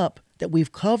opened up that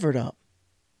we've covered up.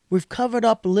 We've covered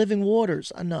up living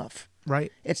waters enough. Right.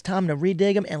 It's time to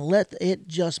redig them and let it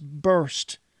just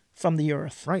burst from the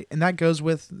earth. Right. And that goes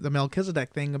with the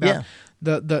Melchizedek thing about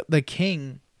the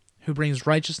king who brings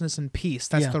righteousness and peace.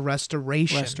 That's the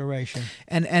restoration. Restoration.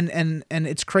 And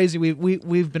it's crazy.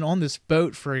 We've been on this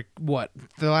boat for the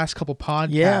last couple podcasts.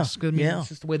 Yeah. It's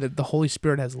just the way that the Holy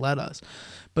Spirit has led us.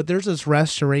 But there's this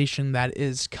restoration that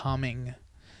is coming.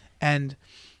 And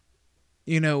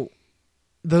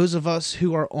those of us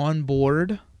who are on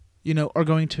board, are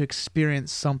going to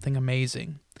experience something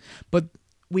amazing. But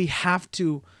we have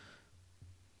to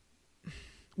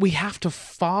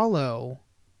follow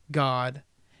God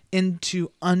into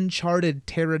uncharted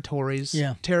territories,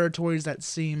 territories that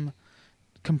seem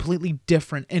completely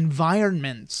different,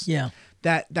 environments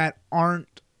that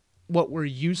aren't what we're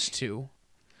used to,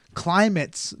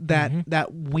 climates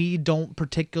that we don't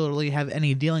particularly have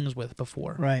any dealings with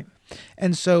before. Right.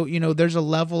 And so, there's a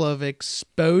level of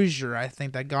exposure, I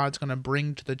think, that God's going to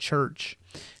bring to the church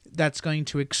that's going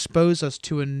to expose us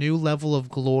to a new level of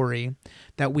glory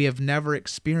that we have never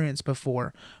experienced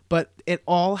before. But it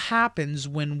all happens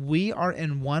when we are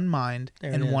in one mind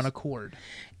and one accord.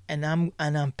 And I'm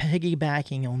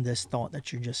piggybacking on this thought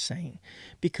that you're just saying,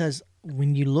 because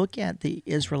when you look at the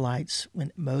Israelites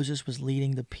when Moses was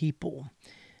leading the people,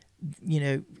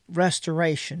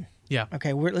 restoration. Yeah.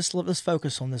 Okay. Let's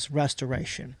focus on this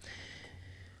restoration.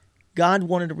 God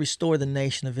wanted to restore the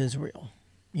nation of Israel.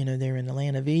 They were in the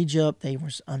land of Egypt. They were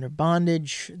under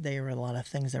bondage. There were a lot of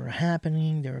things that were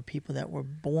happening. There were people that were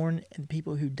born, and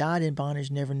people who died in bondage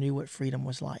never knew what freedom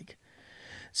was like.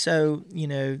 So,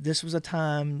 this was a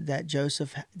time that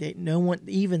Joseph, no one,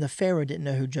 even the Pharaoh didn't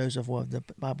know who Joseph was, the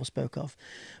Bible spoke of.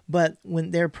 But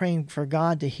when they're praying for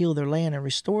God to heal their land and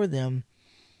restore them,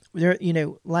 they're,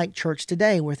 like church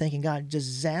today, we're thinking, God, just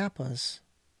zap us,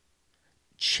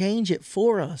 change it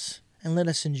for us, and let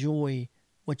us enjoy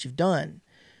what you've done.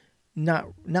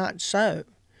 Not so,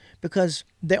 because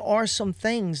there are some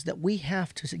things that we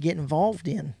have to get involved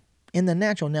in the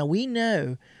natural. Now, we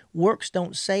know works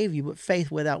don't save you, but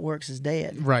faith without works is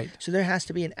dead. Right. So there has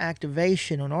to be an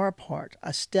activation on our part,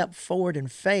 a step forward in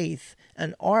faith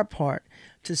on our part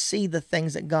to see the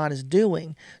things that God is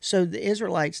doing. So the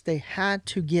Israelites, they had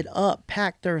to get up,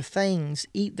 pack their things,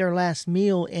 eat their last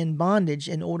meal in bondage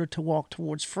in order to walk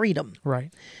towards freedom.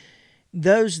 Right.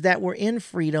 Those that were in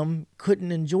freedom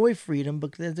couldn't enjoy freedom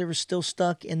because they were still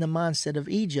stuck in the mindset of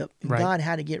Egypt. Right. God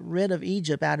had to get rid of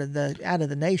Egypt out of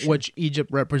the nation. Which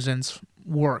Egypt represents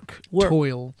work.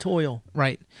 Toil.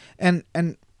 Right. And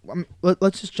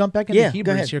let's just jump back into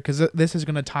Hebrews here, because this is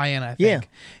going to tie in, I think. Yeah.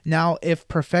 Now, if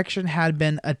perfection had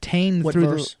been attained What through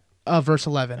verse? Verse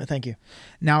 11. Thank you.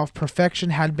 Now, if perfection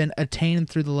had been attained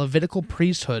through the Levitical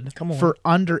priesthood, for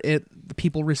under it the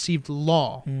people received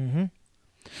law. Mm-hmm.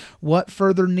 What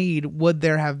further need would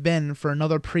there have been for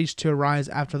another priest to arise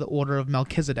after the order of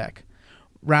Melchizedek,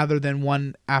 rather than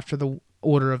one after the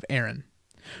order of Aaron?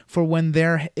 For when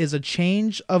there is a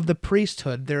change of the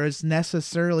priesthood, there is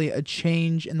necessarily a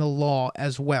change in the law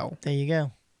as well. There you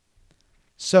go.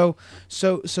 So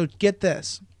get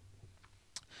this.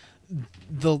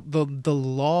 The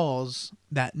laws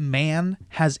that man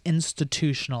has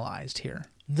institutionalized here.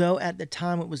 Though at the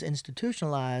time it was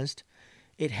institutionalized,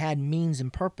 it had means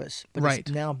and purpose, but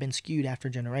it's now been skewed after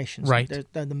generations. Right.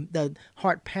 The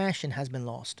heart passion has been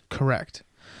lost. Correct.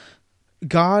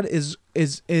 God is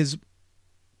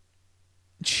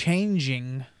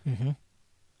changing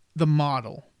the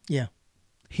model. Yeah.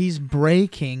 He's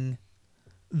breaking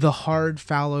the hard,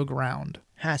 fallow ground.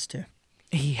 Has to.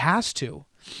 He has to.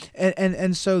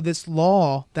 And so this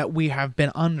law that we have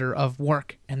been under of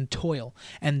work and toil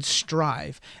and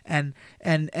strive and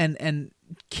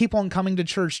keep on coming to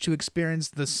church to experience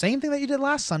the same thing that you did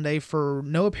last Sunday for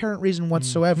no apparent reason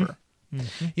whatsoever.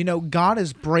 Mm-hmm. God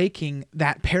is breaking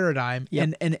that paradigm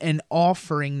and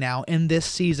offering now in this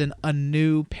season a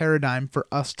new paradigm for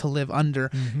us to live under.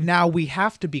 Mm-hmm. Now we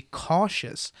have to be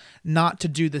cautious not to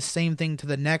do the same thing to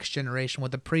the next generation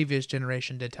what the previous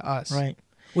generation did to us. Right.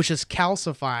 Which is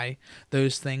calcify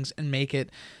those things and make it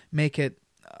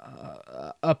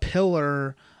a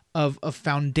pillar of a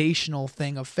foundational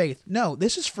thing of faith. No,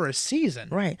 this is for a season.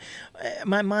 Right.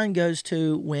 My mind goes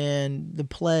to when the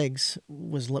plagues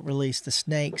was released, the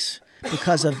snakes,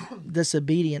 because of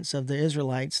disobedience of the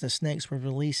Israelites, the snakes were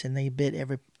released and they bit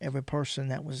every person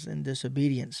that was in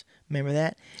disobedience. Remember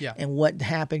that? Yeah. And what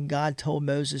happened? God told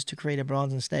Moses to create a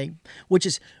bronze snake, which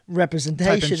is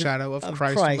representation type and shadow of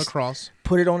Christ on the cross.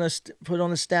 Put it on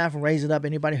a staff and raise it up.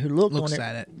 Anybody who looks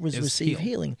on it was receive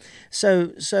healing.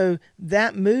 So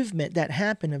that movement that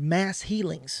happened of mass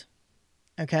healings,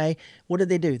 okay, what did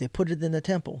they do? They put it in the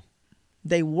temple.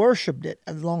 They worshiped it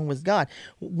along with God.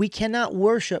 We cannot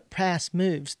worship past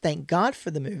moves. Thank God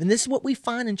for the move. And this is what we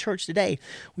find in church today.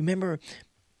 Remember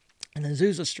in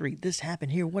Azusa Street, this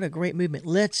happened here. What a great movement.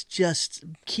 Let's just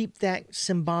keep that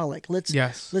symbolic. Let's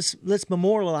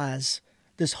memorialize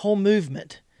this whole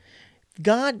movement.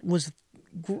 That was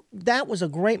a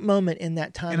great moment in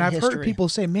that time in history. And I've heard people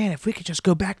say, man, if we could just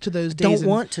go back to those days. Don't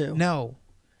want to. No.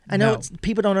 I know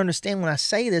people don't understand when I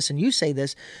say this and you say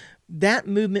this. That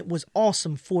movement was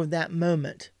awesome for that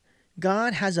moment.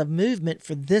 God has a movement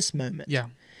for this moment. Yeah.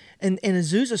 And in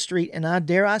Azusa Street, and I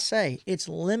dare say, it's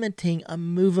limiting a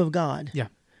move of God. Yeah.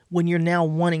 When you're now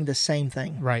wanting the same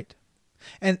thing. Right.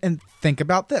 And think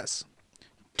about this.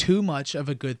 Too much of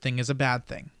a good thing is a bad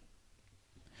thing.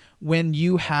 When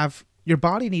you have, your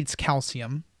body needs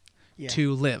calcium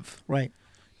to live. Right.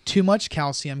 Too much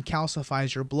calcium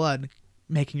calcifies your blood,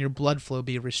 making your blood flow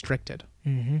be restricted.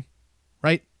 Mm-hmm.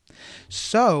 Right?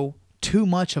 So, too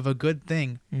much of a good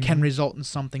thing can result in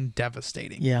something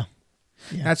devastating. Yeah.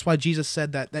 That's why Jesus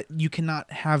said that you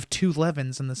cannot have two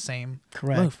leavens in the same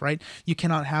loaf, right? You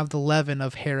cannot have the leaven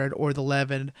of Herod or the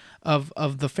leaven of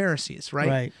the Pharisees,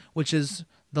 right? Which is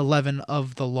the leaven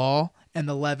of the law and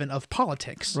the leaven of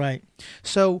politics. Right.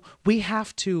 So we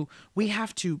have to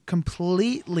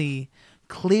completely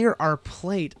clear our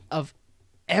plate of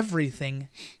everything.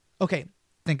 Okay,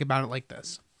 think about it like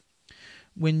this.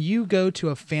 When you go to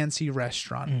a fancy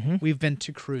restaurant, we've been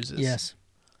to cruises. Yes.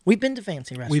 We've been to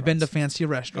fancy restaurants. We've been to fancy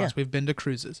restaurants. Yeah. We've been to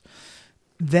cruises.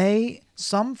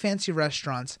 Some fancy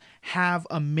restaurants have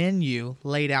a menu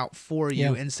laid out for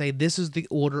you and say, this is the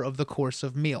order of the course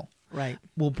of meal. Right.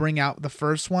 We'll bring out the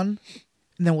first one,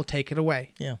 and then we'll take it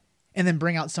away. Yeah. And then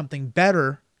bring out something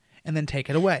better, and then take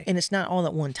it away. And it's not all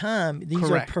at one time.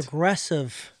 These are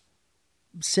progressive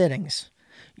settings.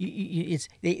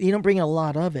 They don't bring a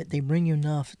lot of it. They bring you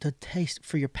enough to taste,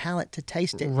 for your palate to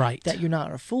taste it. Right. That you're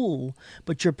not a fool,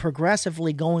 but you're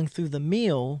progressively going through the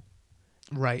meal.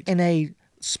 Right. In a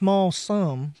small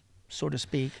sum, so to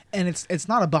speak. And it's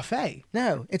not a buffet.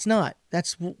 No, it's not.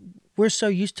 We're so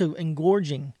used to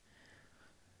engorging.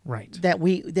 Right.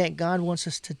 That God wants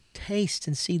us to taste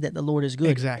and see that the Lord is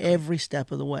good every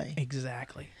step of the way.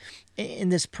 Exactly. In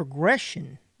this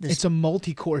progression. It's a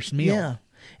multi-course meal. Yeah.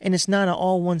 And it's not an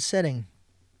all-one setting.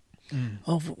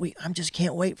 I just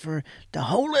can't wait for the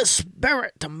Holy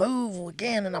Spirit to move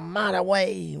again in a mighty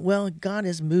way. Well, God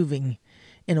is moving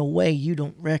in a way you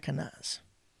don't recognize.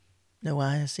 No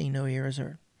eye has seen, no ear has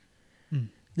heard.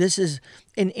 This is,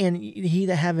 and he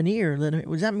that have an ear, let him.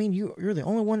 Does that mean you're the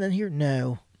only one that hear?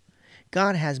 No.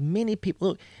 God has many people.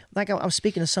 Look, like I was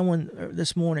speaking to someone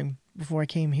this morning before I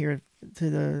came here to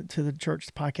the church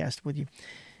podcast with you.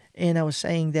 And I was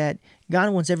saying that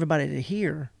God wants everybody to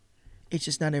hear. It's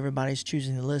just not everybody's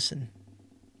choosing to listen.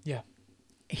 Yeah.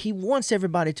 He wants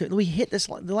everybody to. We hit this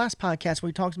the last podcast where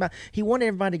he talks about he wanted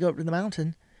everybody to go up to the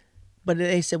mountain, but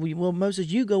they said, "Well, Moses,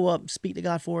 you go up, speak to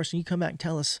God for us, and you come back and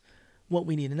tell us what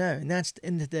we need to know." And that's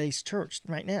in today's church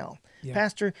right now. Yeah.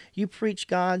 Pastor, you preach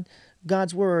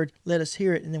God's word. Let us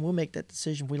hear it, and then we'll make that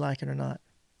decision if we like it or not.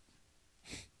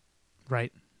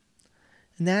 Right.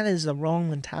 And that is a wrong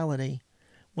mentality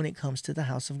when it comes to the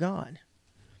house of God.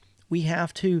 We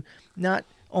have to not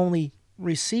only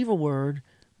receive a word,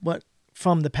 but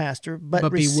from the pastor,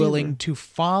 but be willing to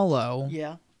follow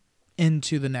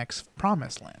into the next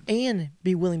promised land. And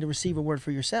be willing to receive a word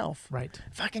for yourself. Right.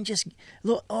 If I can just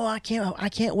look, I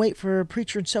can't wait for a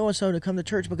preacher and so-and-so to come to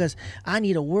church because I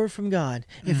need a word from God.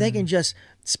 If they can just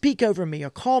speak over me or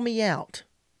call me out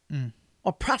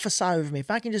or prophesy over me, if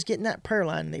I can just get in that prayer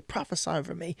line and they prophesy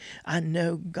over me, I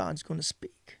know God's going to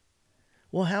speak.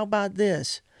 Well, how about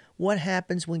this? What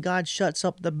happens when God shuts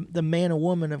up the man or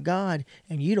woman of God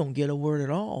and you don't get a word at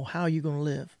all? How are you going to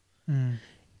live?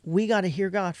 We got to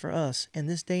hear God for us. In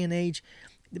this day and age,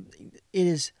 it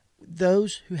is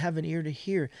those who have an ear to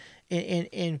hear.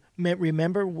 And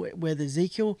remember with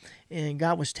Ezekiel, and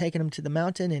God was taking him to the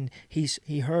mountain, and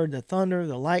he heard the thunder,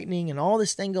 the lightning, and all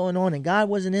this thing going on, and God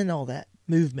wasn't in all that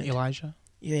movement. Elijah?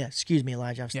 Yeah, excuse me,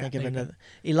 Elijah. I was thinking of another.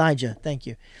 Elijah, thank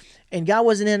you. And God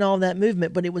wasn't in all that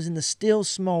movement, but it was in the still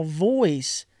small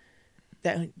voice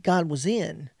that God was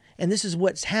in. And this is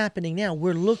what's happening now.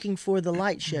 We're looking for the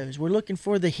light shows. We're looking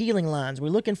for the healing lines. We're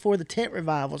looking for the tent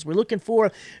revivals. We're looking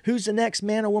for who's the next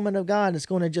man or woman of God that's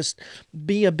going to just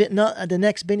be the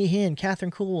next Benny Hinn,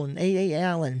 Catherine Kuhl, and A.A.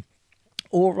 Allen,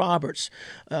 Oral Roberts.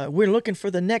 We're looking for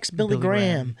the next Billy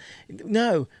Graham.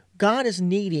 No, God is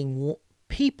needing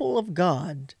people of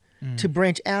God to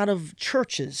branch out of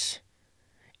churches,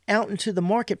 out into the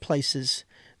marketplaces,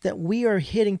 that we are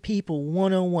hitting people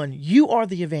one-on-one. You are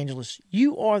the evangelist.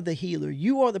 You are the healer.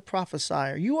 You are the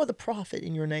prophesier. You are the prophet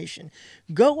in your nation.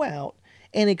 Go out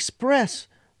and express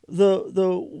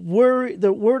the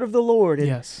word of the Lord.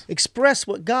 And express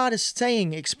what God is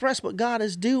saying. Express what God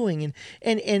is doing.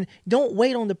 And don't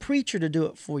wait on the preacher to do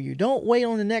it for you. Don't wait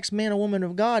on the next man or woman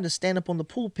of God to stand up on the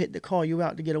pulpit to call you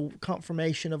out to get a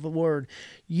confirmation of a word.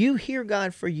 You hear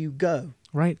God for you. Go.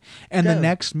 Right. And the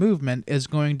next movement is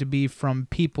going to be from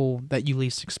people that you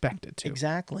least expect it to.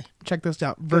 Exactly. Check this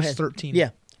out. Verse 13.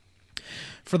 Yeah.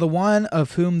 For the one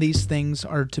of whom these things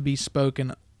are to be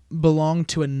spoken belonged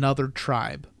to another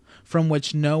tribe, from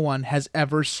which no one has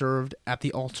ever served at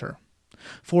the altar.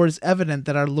 For it is evident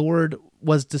that our Lord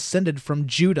was descended from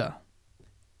Judah,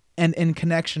 and in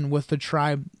connection with the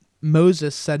tribe,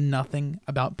 Moses said nothing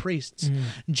about priests.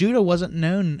 Judah wasn't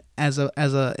known as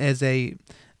a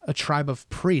a tribe of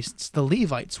priests. The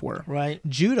Levites were. Right.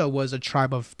 Judah was a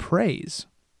tribe of praise.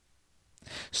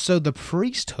 So the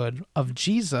priesthood of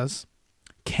Jesus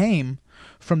came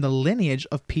from the lineage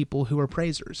of people who were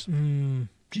praisers.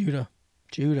 Judah.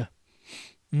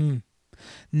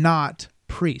 Not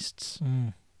priests.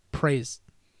 Praise.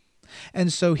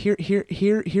 And so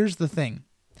here's the thing.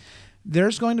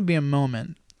 There's going to be a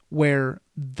moment where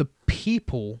the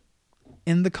people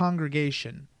in the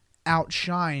congregation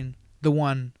outshine the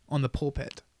one on the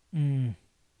pulpit.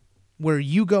 Where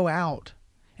you go out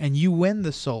and you win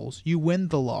the souls, you win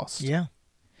the lost. Yeah.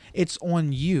 It's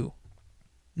on you,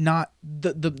 not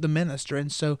the minister.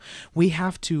 And so we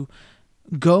have to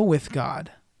go with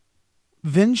God,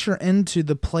 venture into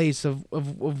the place of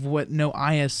what no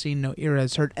eye has seen, no ear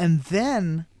has heard. And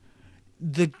then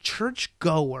the church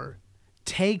goer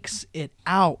takes it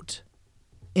out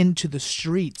into the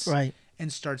streets, right,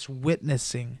 and starts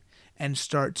witnessing and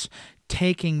starts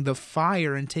taking the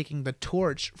fire and taking the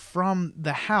torch from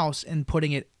the house and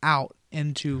putting it out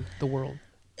into the world.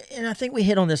 And I think we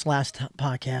hit on this last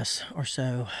podcast or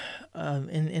so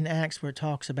in Acts, where it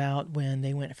talks about when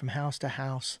they went from house to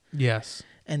house. Yes.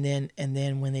 And then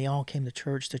when they all came to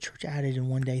church, the church added in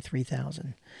one day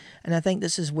 3,000. And I think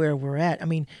this is where we're at. I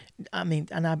mean,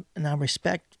 and I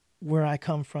respect where I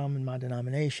come from in my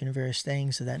denomination and various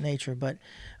things of that nature, but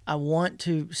I want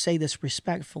to say this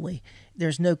respectfully.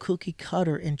 There's no cookie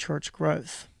cutter in church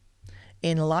growth.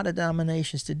 In a lot of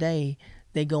denominations today,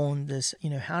 they go on this,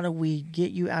 how do we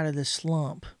get you out of this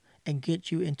slump and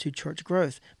get you into church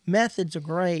growth? Methods are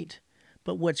great,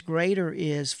 but what's greater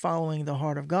is following the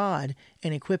heart of God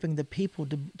and equipping the people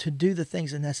to do the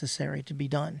things that are necessary to be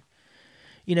done.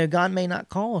 God may not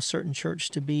call a certain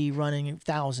church to be running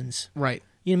thousands. Right.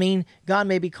 You know what I mean? God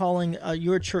may be calling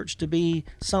your church to be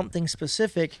something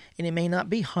specific, and it may not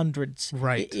be hundreds.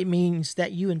 Right. It means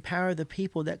that you empower the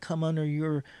people that come under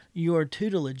your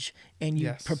tutelage, and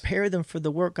you prepare them for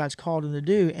the work God's called them to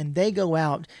do, and they go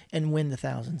out and win the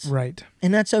thousands. Right.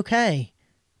 And that's okay.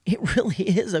 It really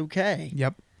is okay.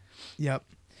 Yep.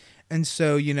 And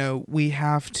so, we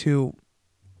have to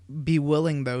be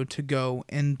willing, though, to go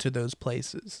into those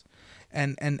places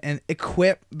and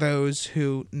equip those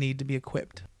who need to be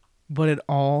equipped. But it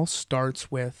all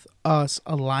starts with us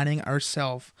aligning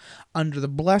ourselves under the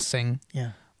blessing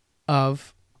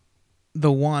of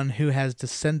the one who has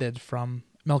descended from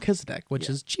Melchizedek, which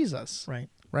is Jesus.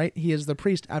 Right? He is the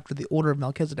priest after the order of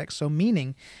Melchizedek. So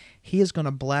meaning he is going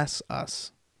to bless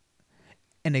us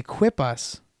and equip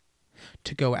us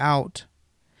to go out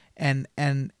and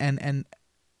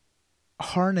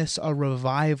harness a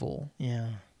revival. Yeah.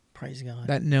 Praise God.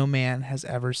 That no man has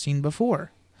ever seen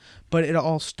before. But it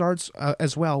all starts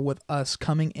as well with us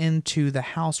coming into the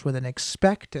house with an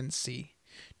expectancy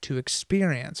to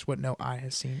experience what no eye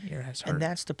has seen, ear has heard. And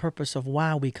that's the purpose of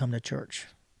why we come to church.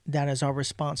 That is our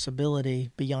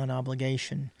responsibility beyond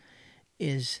obligation,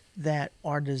 is that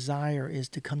our desire is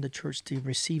to come to church to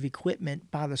receive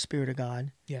equipment by the Spirit of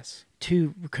God. Yes.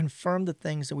 To confirm the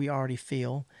things that we already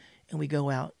feel, and we go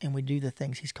out and we do the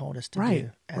things He's called us to do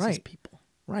as His people.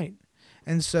 Right.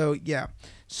 And so,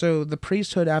 so the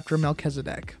priesthood after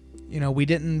Melchizedek, we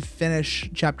didn't finish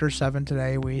chapter 7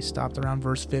 today. We stopped around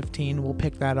verse 15. We'll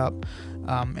pick that up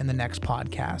in the next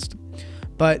podcast.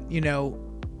 But,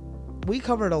 we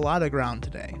covered a lot of ground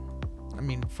today. I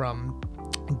mean, from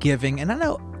giving, and I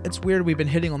know it's weird we've been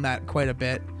hitting on that quite a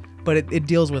bit, but it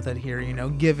deals with it here,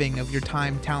 giving of your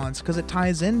time, talents, because it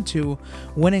ties into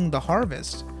winning the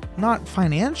harvest. Not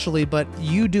financially, but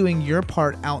you doing your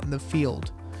part out in the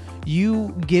field.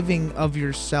 You giving of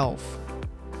yourself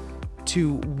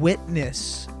to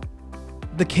witness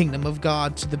the kingdom of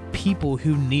God to the people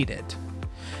who need it.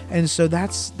 And so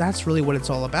that's really what it's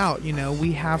all about.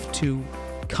 We have to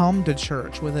come to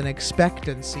church with an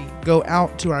expectancy, go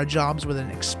out to our jobs with an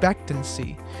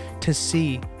expectancy to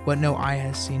see what no eye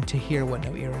has seen, to hear what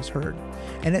no ear has heard.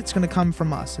 And it's going to come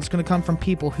from us. It's going to come from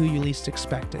people who you least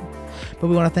expected. But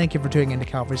we want to thank you for tuning into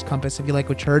Calvary's Compass. If you like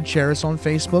what you heard, share us on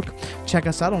Facebook. Check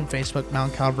us out on Facebook,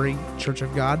 Mount Calvary Church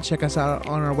of God. Check us out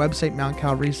on our website,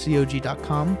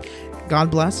 mountcalvarycog.com.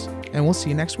 God bless, and we'll see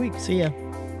you next week. See ya.